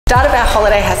Start of our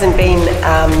holiday hasn't been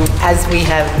as we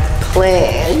have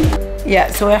planned. Yeah,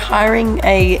 so we're hiring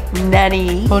a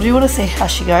nanny. Well, do you want to see how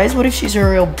she goes? What if she's a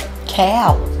real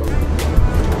cow?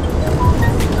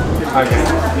 Okay.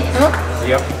 Huh?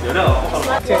 Yep.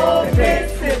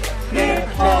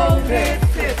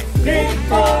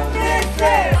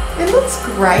 It looks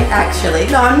great, actually.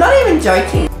 No, I'm not even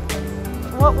joking.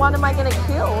 What one am I going to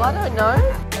kill? I don't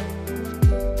know.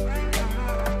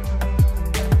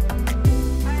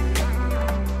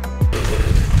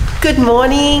 Good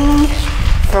morning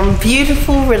from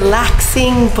beautiful,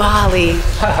 relaxing Bali.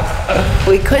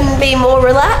 We couldn't be more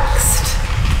relaxed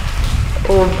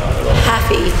or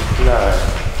happy. No.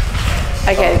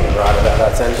 Okay. I'm right about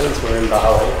that sentence. We're in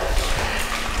Bali.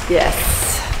 Yes.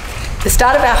 The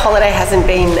start of our holiday hasn't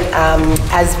been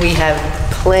as we have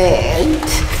planned.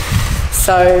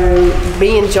 So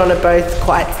me and John are both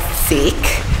quite sick,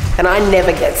 and I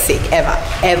never get sick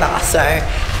ever. So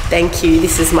thank you.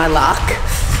 This is my luck.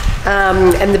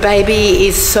 And the baby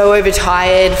is so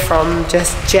overtired from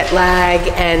just jet lag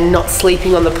and not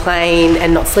sleeping on the plane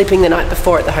and not sleeping the night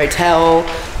before at the hotel,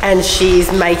 and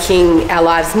she's making our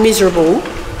lives miserable.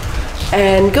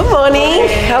 And good morning,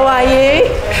 how are you?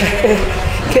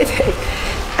 Good.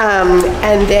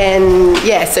 And then,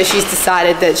 yeah, so she's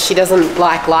decided that she doesn't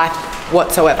like life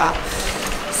whatsoever.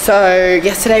 So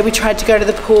yesterday we tried to go to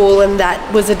the pool and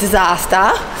that was a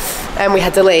disaster and we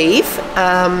had to leave.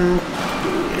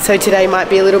 So today might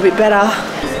be a little bit better.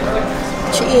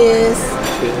 Cheers.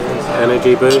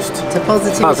 Energy boost. To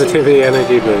positivity. Positivity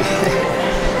energy boost.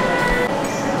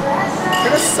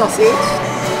 Have a sausage.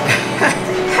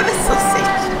 Have a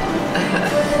sausage.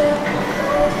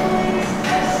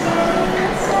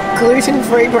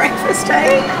 Gluten-free breakfast,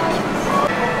 eh?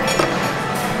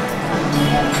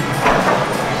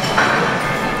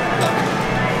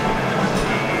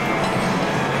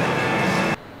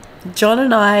 John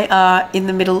and I are in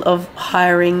the middle of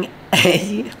hiring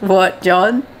a, what,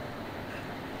 John?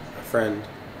 A friend.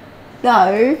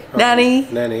 No, nanny.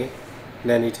 Nanny.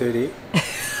 Nanny Tootie.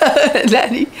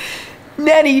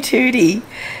 Nanny Tootie.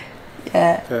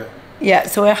 Yeah. Yeah. Yeah,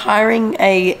 so we're hiring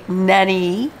a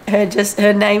nanny. Her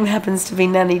name happens to be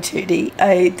Nanny Tootie.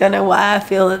 I don't know why I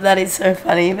feel that is so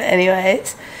funny, but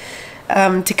anyways.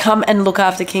 To come and look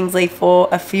after Kingsley for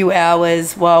a few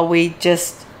hours while we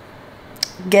just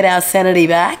get our sanity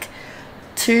back.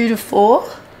 2 to 4.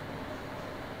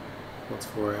 What's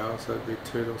 4 hours? So it'd be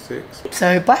 2 till 6.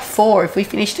 So by 4, if we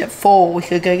finished at 4, we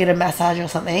could go get a massage or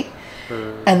something,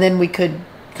 and then we could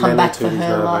come back for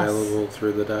her not available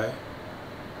through the day.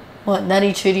 What,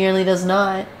 Nanny Tootie only does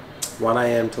night? 1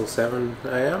 a.m. till 7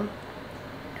 a.m.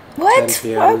 What? 10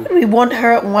 p.m. Why would we want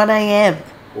her at 1 a.m?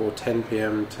 Or 10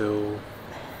 p.m. till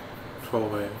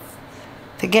 12 a.m.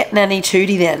 Forget Nanny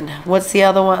Tootie then. What's the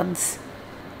other ones?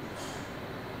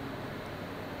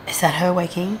 Is that her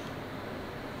waking?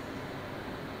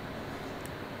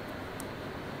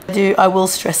 I will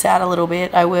stress out a little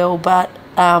bit, I will, but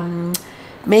me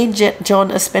and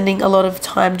John are spending a lot of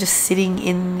time just sitting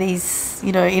in these,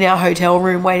 you know, in our hotel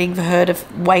room waiting for her to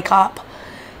wake up,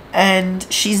 and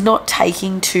she's not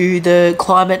taking to the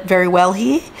climate very well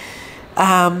here.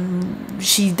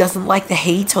 She doesn't like the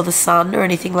heat or the sun or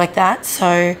anything like that,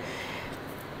 so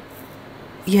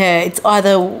yeah, it's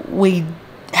either we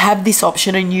have this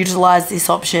option and utilize this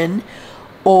option,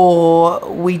 or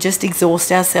we just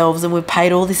exhaust ourselves, and we've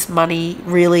paid all this money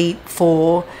really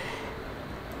for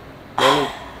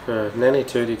Nanny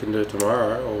Tootie can do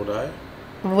tomorrow all day.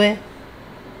 where,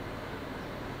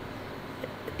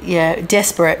 yeah,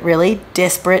 desperate, really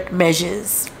desperate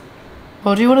measures.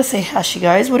 Well, do you want to see how she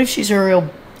goes? What if she's a real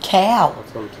cow?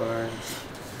 That's what I'm saying.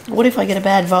 What if I get a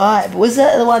bad vibe? Was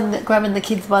that the one that grabbing the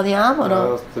kids by the arm or not?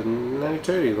 No, that's the Nanny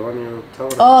Tootie, the one you were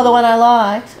telling me. Oh, the one I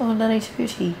liked. Oh, Nanny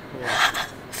Tootie. Yeah.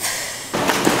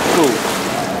 Cool.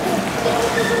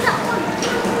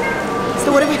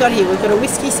 So what have we got here? We've got a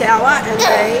whiskey sour and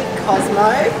a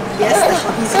Cosmo. Yes, the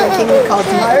hubby's drinking the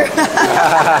Cosmo.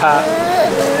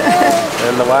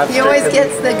 And the wife's He always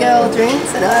drinking. gets the girl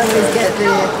drinks and I always get the...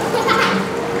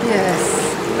 Yes.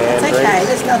 Man It's okay, drinks.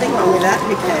 there's nothing wrong with that.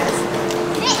 Who cares?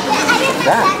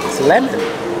 That, it's lemon.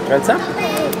 Want some?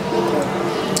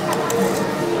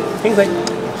 Kingsley.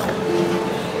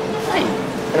 Hey,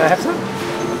 can I have some?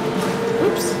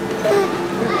 Oops.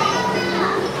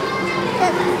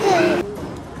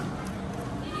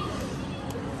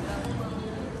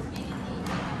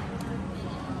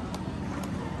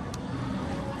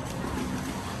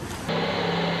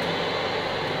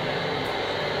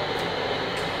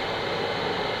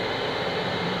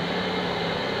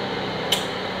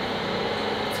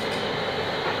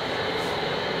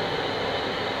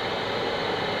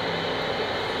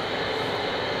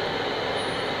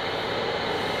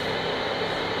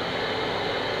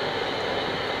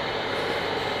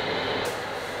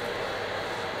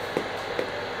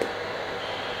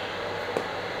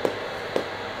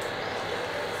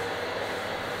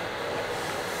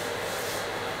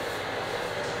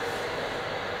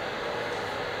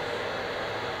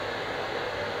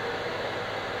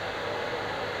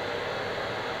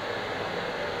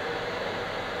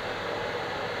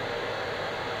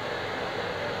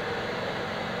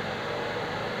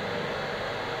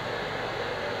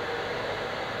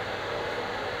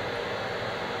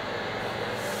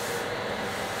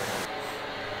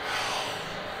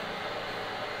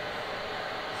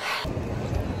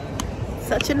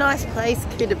 Such a nice place,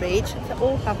 Kuta Beach. It's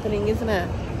all happening, isn't it?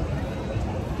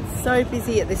 So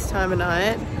busy at this time of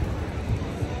night.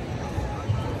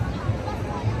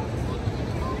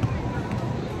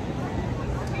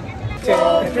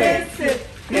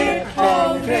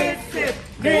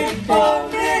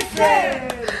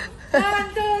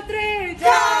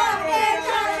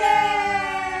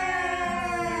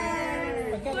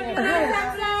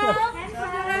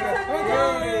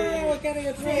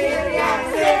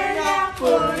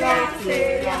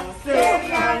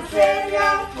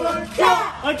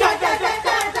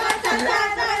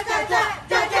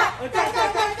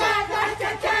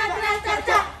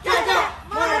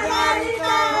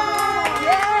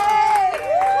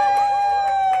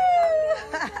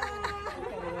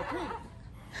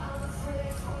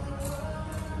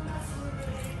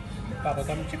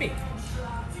 Bubblegum chippy.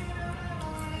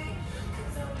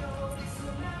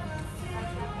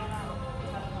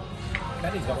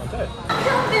 Daddy's got one too.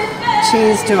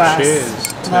 Cheers to us.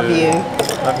 Cheers. Love you.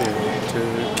 Love you. To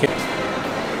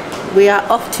Kim. We are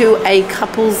off to a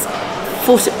couple's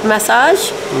foot massage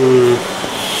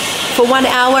for 1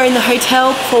 hour in the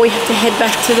hotel before we have to head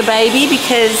back to the baby,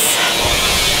 because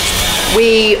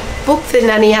we booked the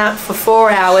nanny out for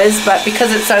 4 hours, but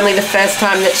because it's only the first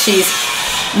time that she's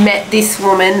met this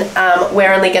woman,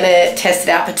 we're only going to test it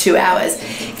out for 2 hours.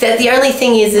 The only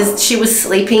thing is she was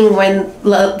sleeping when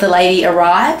the lady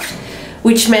arrived,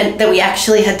 which meant that we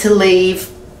actually had to leave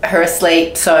her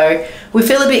asleep. So we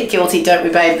feel a bit guilty, don't we,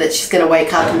 babe, that she's going to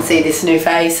wake up and see this new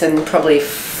face and probably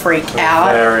freak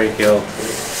out. Very guilty.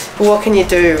 But what can you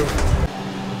do?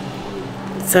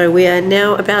 So we are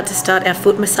now about to start our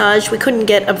foot massage. We couldn't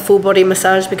get a full body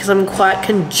massage because I'm quite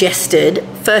congested.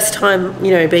 First time,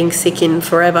 you know, being sick in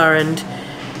forever, and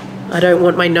I don't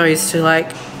want my nose to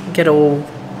like get all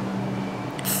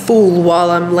full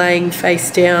while I'm laying face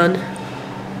down.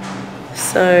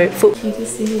 So, foot. Cute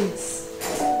is this?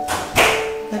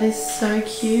 That is so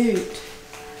cute.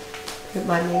 Don't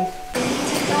mind me.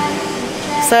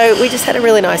 So we just had a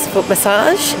really nice foot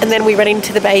massage, and then we ran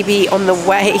into the baby on the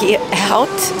way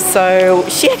out. So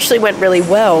she actually went really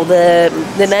well. The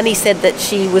nanny said that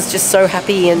she was just so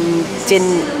happy and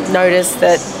didn't notice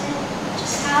that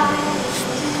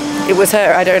it was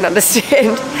her. I don't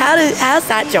understand. How's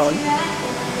that, John?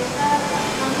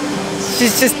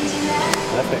 She's just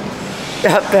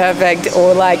perfect,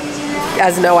 or like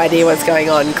has no idea what's going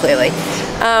on, clearly.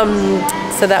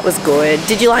 So that was good.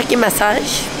 Did you like your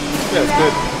massage? Yeah, it's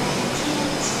good.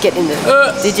 Get in the.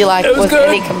 Did you like? Was there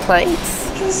any complaints?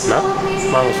 No,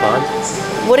 mine was fine.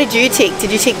 What did you tick?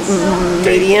 Did you tick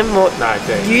medium or? No,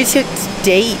 deep. You ticked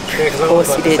deep. Yeah, because I Of always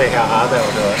course like you to did. see how hard they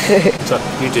will do it. So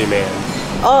you do, man.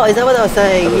 Oh, is that what they were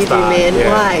saying? At the You do, start, man.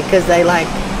 yeah. Why? Because they like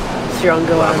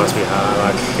stronger Well, that ones. must be hard.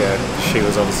 Like she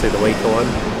was obviously the weaker one.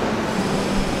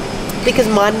 Because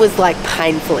mine was like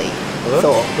painfully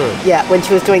sore. Hmm. Yeah, when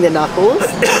she was doing the knuckles,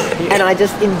 and I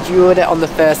just endured it on the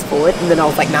first foot, and then I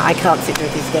was like, nah, I can't sit through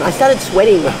this again. I started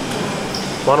sweating.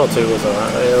 1 or 2 was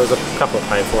alright. There was a couple of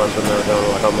painful ones when they were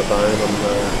going like on the bone on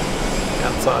the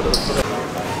outside of the foot.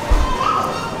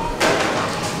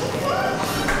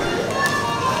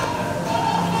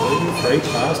 Free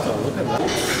pasta, look at that.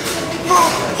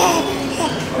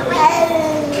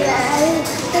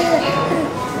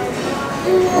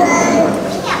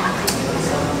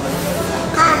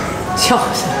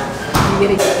 Josh, you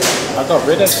getting I got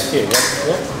rid of it. Here,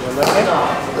 yeah.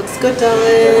 looks good,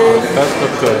 darling. Does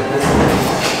look good.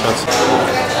 That's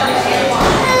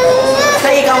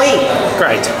How you going?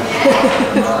 great.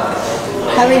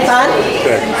 Having fun?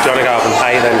 Good. Do you want to go up and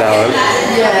pay then, darling?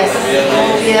 Yes.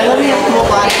 Yeah, let me have more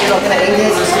light if you're not going to eat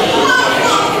it.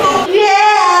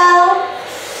 Yeah.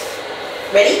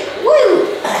 Ready? Woo!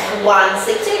 1,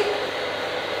 6,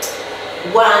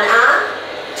 2. 1 arm,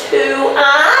 2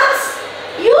 arms.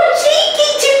 You're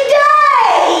cheeky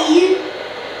today!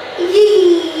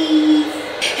 Yee!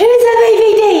 Who's that,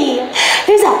 BBD?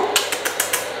 Who's that?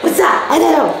 What's that? I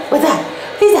don't know. What's that?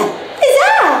 Who's that? Who's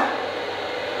that?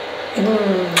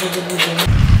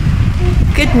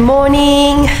 Good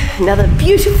morning. Another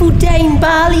beautiful day in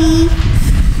Bali.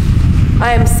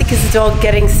 I am sick as a dog,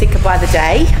 getting sicker by the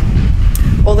day.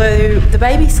 Although the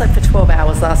baby slept for 12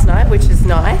 hours last night, which is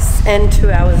nice, and 2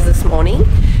 hours this morning.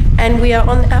 And we are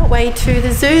on our way to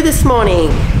the zoo this morning.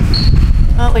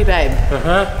 Aren't we, babe?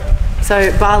 Uh-huh.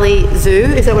 So Bali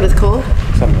Zoo, is that what it's called?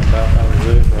 Something like that.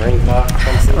 Zoo, marine park,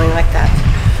 Something like that.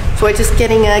 So we're just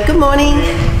getting a, good morning.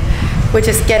 We're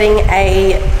just getting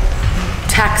a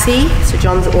taxi. So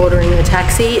John's ordering a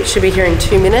taxi. It should be here in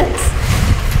 2 minutes.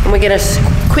 And we're gonna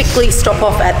quickly stop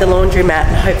off at the laundromat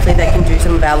and hopefully they can do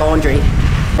some of our laundry.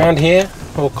 Around here,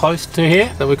 or close to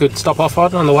here that we could stop off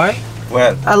on the way?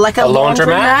 Well, like a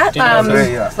laundromat? Do you know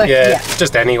yeah. Like, yeah,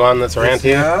 just anyone that's around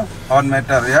here. Yeah, on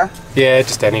matter, yeah? Yeah,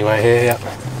 just anywhere here, yeah.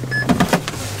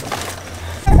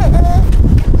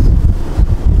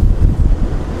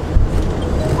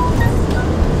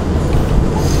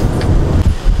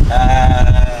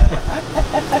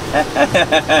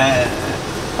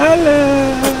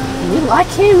 Hello. You like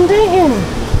him, do you?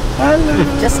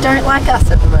 Hello. Just don't like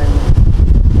us at the moment.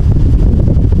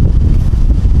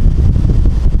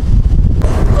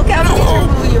 Look how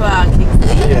miserable you are,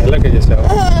 Kingsley. Yeah, look at yourself.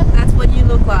 That's what you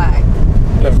look like.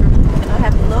 Look. Can I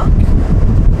have a look?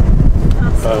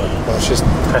 Oh, well, it's just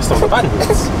pressed on the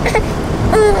buttons.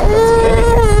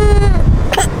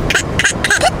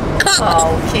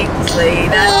 Oh, Kingsley,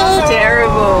 that was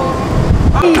terrible.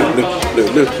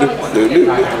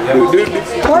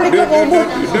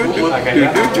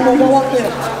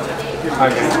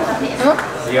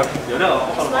 Yep.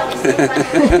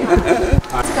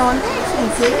 Let's go on there,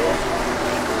 Kingsley.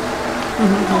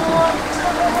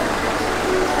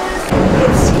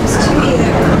 It seems to me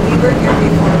that when we were here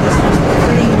before, this was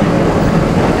pretty.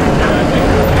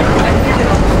 I did a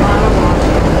lot of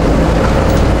walking.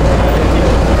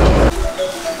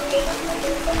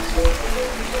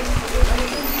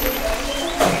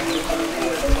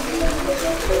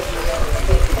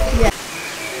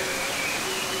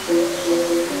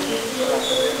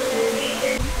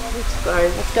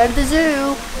 Let's go to the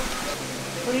zoo.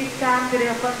 Please stand to the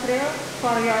upper trail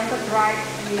for your ride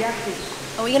immediately.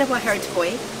 Are we going to buy her a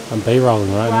toy? I'm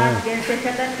B-rolling right now.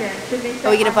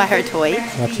 Are we going to buy her a toy?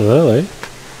 Absolutely.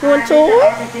 You want a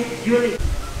toy?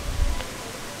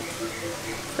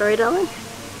 Sorry, darling.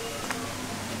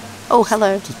 Oh,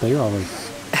 hello. Just B-rolling.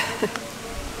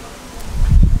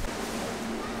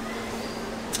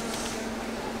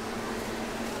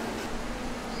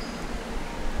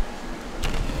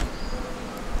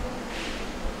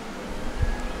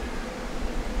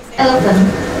 Elephant.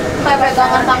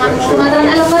 Sumatran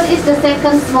elephant is the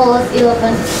second smallest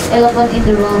elephant in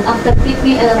the world after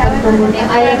pygmy elephant pembun yang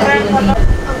ada di dunia.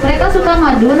 Mereka suka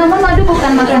madu, namun madu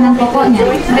bukan makanan pokoknya.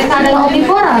 Mereka adalah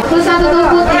omnivora. Terus satu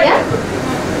putih ya.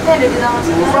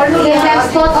 They have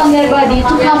spots on their body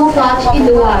to camouflage in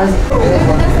the wild.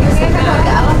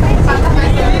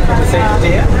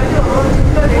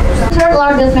 Third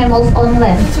largest mammals on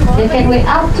land. They can weigh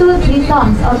up to 3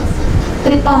 tons or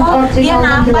 3,000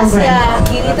 kilograms.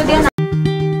 Kiri itu dia.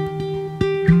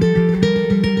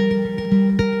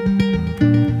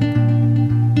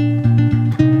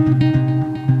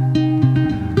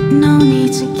 No need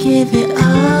to give it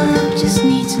up, just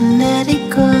need to let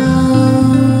it go.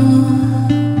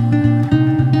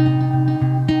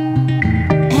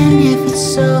 And if it's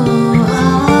so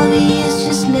obvious,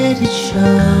 just let it show.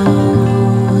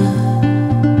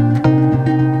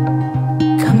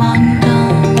 Come on,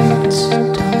 don't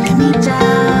let me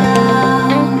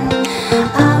down.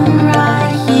 I'm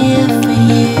right here for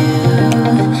you.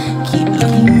 Keep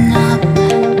looking up,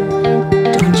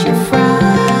 don't you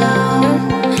frown.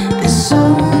 There's so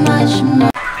much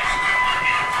more.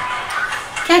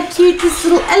 How cute this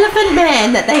little elephant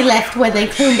man that they left when they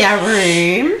cleaned our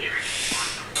room.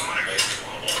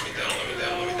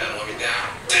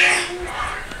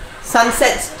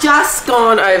 Sunset's just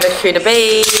gone over Kuta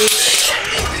Beach.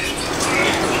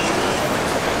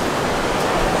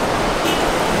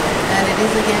 And it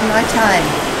is again night time.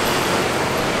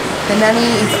 The nanny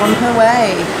is on her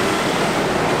way.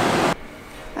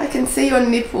 I can see your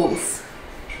nipples.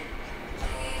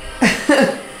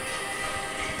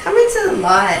 Come into the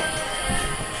light.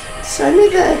 Show me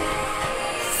the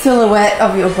silhouette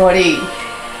of your body.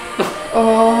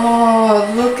 Oh,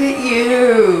 look at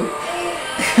you.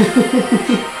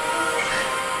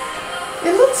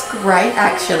 It looks great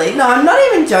actually. No, I'm not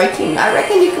even joking. I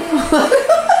reckon you could pull it.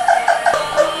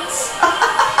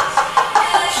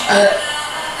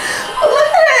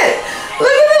 Look at it.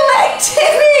 Look at the leg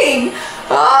tipping.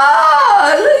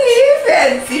 Oh, look at you,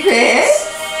 fancy pants.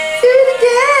 Do it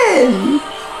again.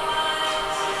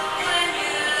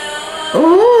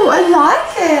 Oh, I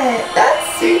like it. That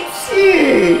suits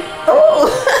you. Oh,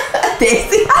 there's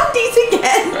the undies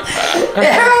again.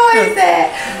 They're always there.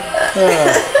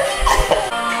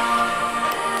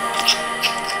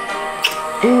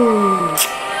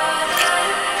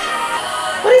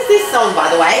 What is this song,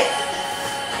 by the way?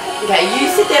 Okay,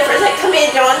 you sit there for a sec. Come here,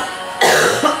 John.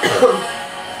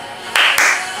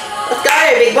 Let's go,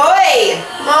 big boy.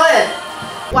 Come on.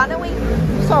 One are we?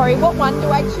 Sorry, what one do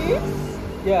I choose?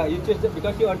 Yeah, you just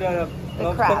because you order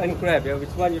lobster crab. and crab. Yeah, which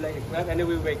one you like? The crab, and then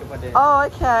we wait for that. Oh,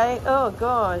 okay. Oh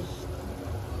gosh.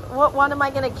 What one am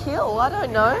I going to kill? I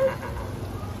don't know.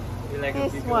 You like a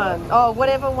This bigger one. Oh,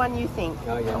 whatever one you think.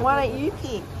 Oh, yeah. Why don't you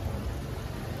pick?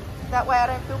 That way I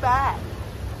don't feel bad.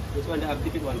 This one, the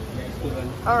updated one. Yeah, it's good one.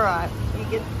 All right,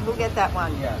 we'll get that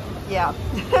one. Yeah. Yeah.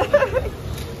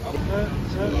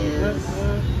 Cheers.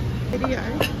 Video.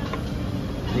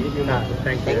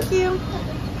 Thank you. Thank you.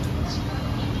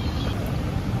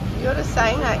 You're just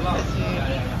saying that because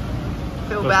you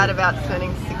feel bad about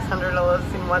spending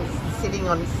 $600 in one sitting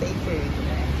on seafood.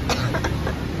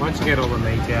 Once you get all the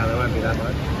meat out, there won't be that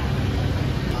much.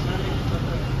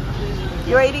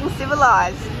 You're eating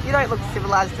civilized. You don't look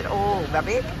civilized at all,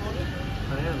 Rabbit.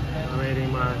 I am. I'm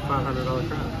eating my $500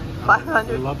 crab.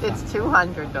 500. Love that. It's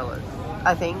 $200,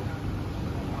 I think.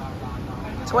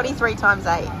 23 times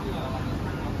 8.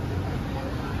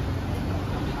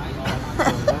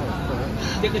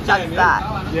 Take a That's time, that.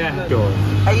 Yeah, sure.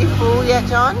 Are you full yet,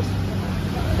 John?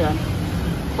 Yeah.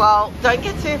 Well, don't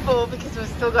get too full because we've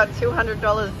still got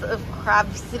 $200 of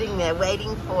crab sitting there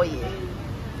waiting for you.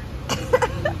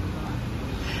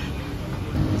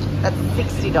 That's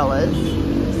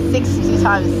 $60. 60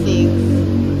 times 6.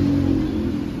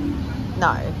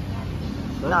 No.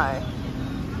 No.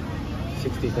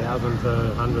 60,000 per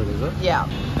 100, is it? Yeah.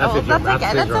 That's Oh, if your that's maths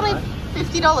okay. is That's only right.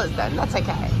 $50 then. That's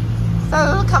okay. So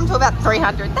it'll come to about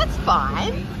 $300. That's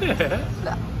fine.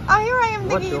 Yeah. Oh, here I am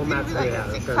What's thinking your it's going to be maths like out?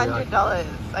 a It's gonna be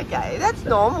 $600. Okay, that's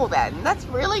normal then. That's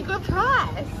really good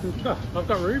price. I've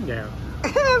got room now.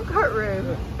 I've got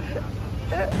room.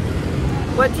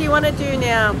 What do you want to do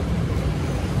now?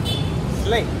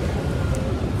 Sleep.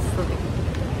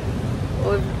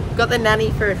 Well, we've got the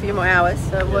nanny for a few more hours,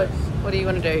 so what do you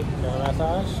want to do?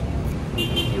 Massage?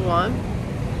 You want?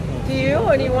 Do you,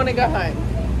 or do you want to go home?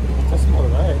 That's not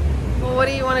right. Well, what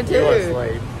do you want to do? You want to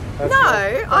sleep.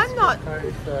 No, I'm not.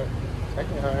 Take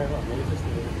me home. I'm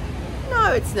interested.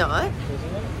 No, it's not.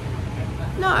 Isn't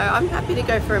it? No, I'm happy to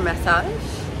go for a massage.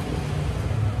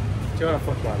 Do you want a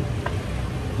foot one?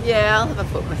 Yeah, I'll have a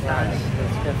foot massage.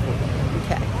 Let's go foot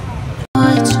one. Okay.